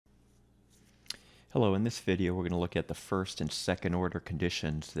Hello, in this video we're going to look at the first and second order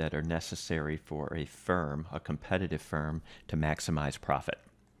conditions that are necessary for a firm, a competitive firm, to maximize profit.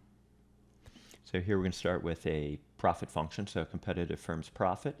 So here we're going to start with a profit function. So a competitive firm's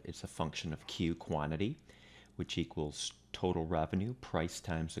profit is a function of Q quantity, which equals total revenue, price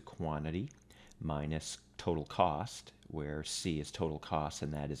times the quantity, minus total cost, where C is total cost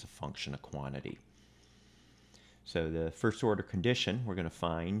and that is a function of quantity. So the first order condition we're going to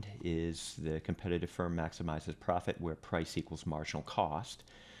find is the competitive firm maximizes profit where price equals marginal cost.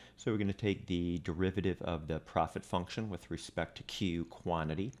 So we're going to take the derivative of the profit function with respect to Q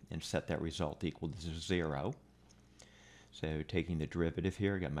quantity and set that result equal to 0. So taking the derivative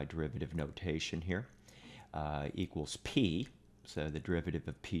here, I got my derivative notation here, equals P. So the derivative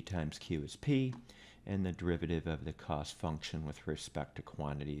of P times Q is P, and the derivative of the cost function with respect to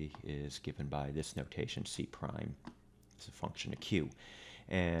quantity is given by this notation, C prime. It's a function of Q.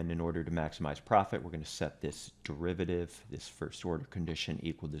 And in order to maximize profit, we're going to set this derivative, this first order condition,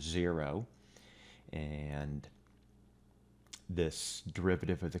 equal to 0. And this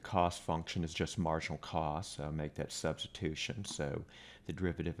derivative of the cost function is just marginal cost, so I'll make that substitution. So the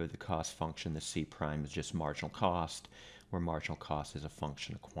derivative of the cost function, the C prime, is just marginal cost, where marginal cost is a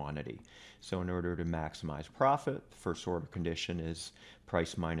function of quantity. So in order to maximize profit, the first order condition is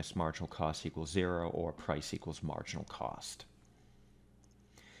price minus marginal cost equals 0, or price equals marginal cost.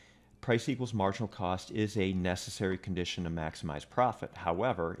 Price equals marginal cost is a necessary condition to maximize profit.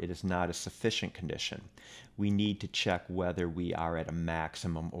 However, it is not a sufficient condition. We need to check whether we are at a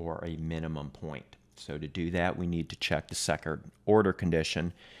maximum or a minimum point. So to do that, we need to check the second order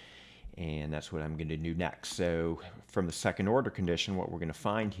condition, and that's what I'm going to do next. So from the second order condition, what we're going to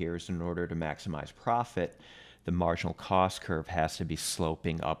find here is in order to maximize profit, the marginal cost curve has to be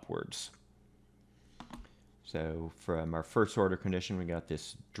sloping upwards. So from our first order condition, we got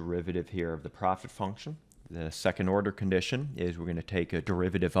this derivative here of the profit function. The second order condition is we're going to take a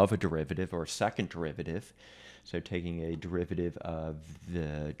derivative of a derivative, or a second derivative. So taking a derivative of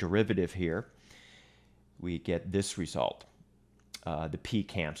the derivative here, we get this result. The P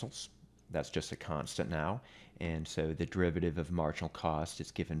cancels. That's just a constant now. And so the derivative of marginal cost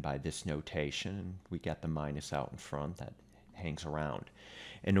is given by this notation, and we get the minus out in front that hangs around.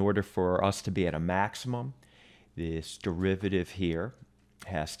 In order for us to be at a maximum, this derivative here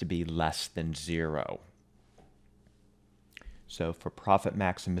has to be less than 0. So for profit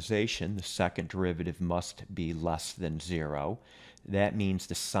maximization, the second derivative must be less than 0. That means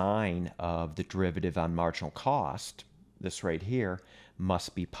the sign of the derivative on marginal cost, this right here,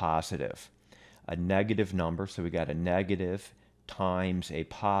 must be positive. A negative number, so we got a negative times a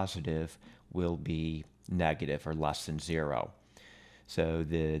positive, will be negative or less than 0. So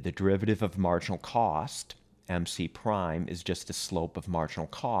the derivative of marginal cost, MC prime, is just the slope of marginal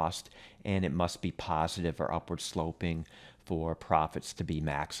cost, and it must be positive or upward sloping for profits to be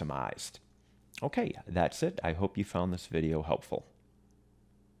maximized. Okay, that's it. I hope you found this video helpful.